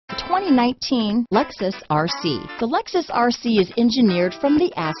2019 Lexus RC. The Lexus RC is engineered from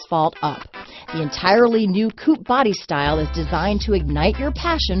the asphalt up. The entirely new coupe body style is designed to ignite your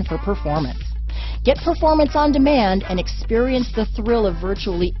passion for performance. Get performance on demand and experience the thrill of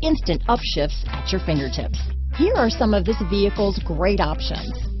virtually instant upshifts at your fingertips. Here are some of this vehicle's great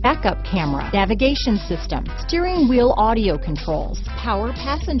options: backup camera, navigation system, steering wheel audio controls, power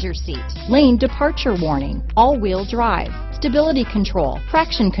passenger seat, lane departure warning, all-wheel drive, stability control,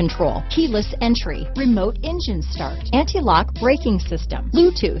 traction control, keyless entry, remote engine start, anti-lock braking system,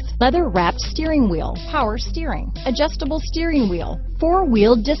 Bluetooth, leather-wrapped steering wheel, power steering, adjustable steering wheel,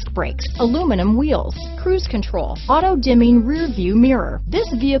 four-wheel disc brakes, aluminum wheels, cruise control, auto-dimming rear-view mirror. This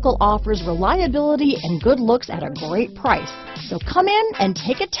vehicle offers reliability and good looks at a great price. So come in and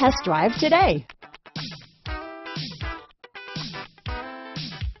take a test drive today.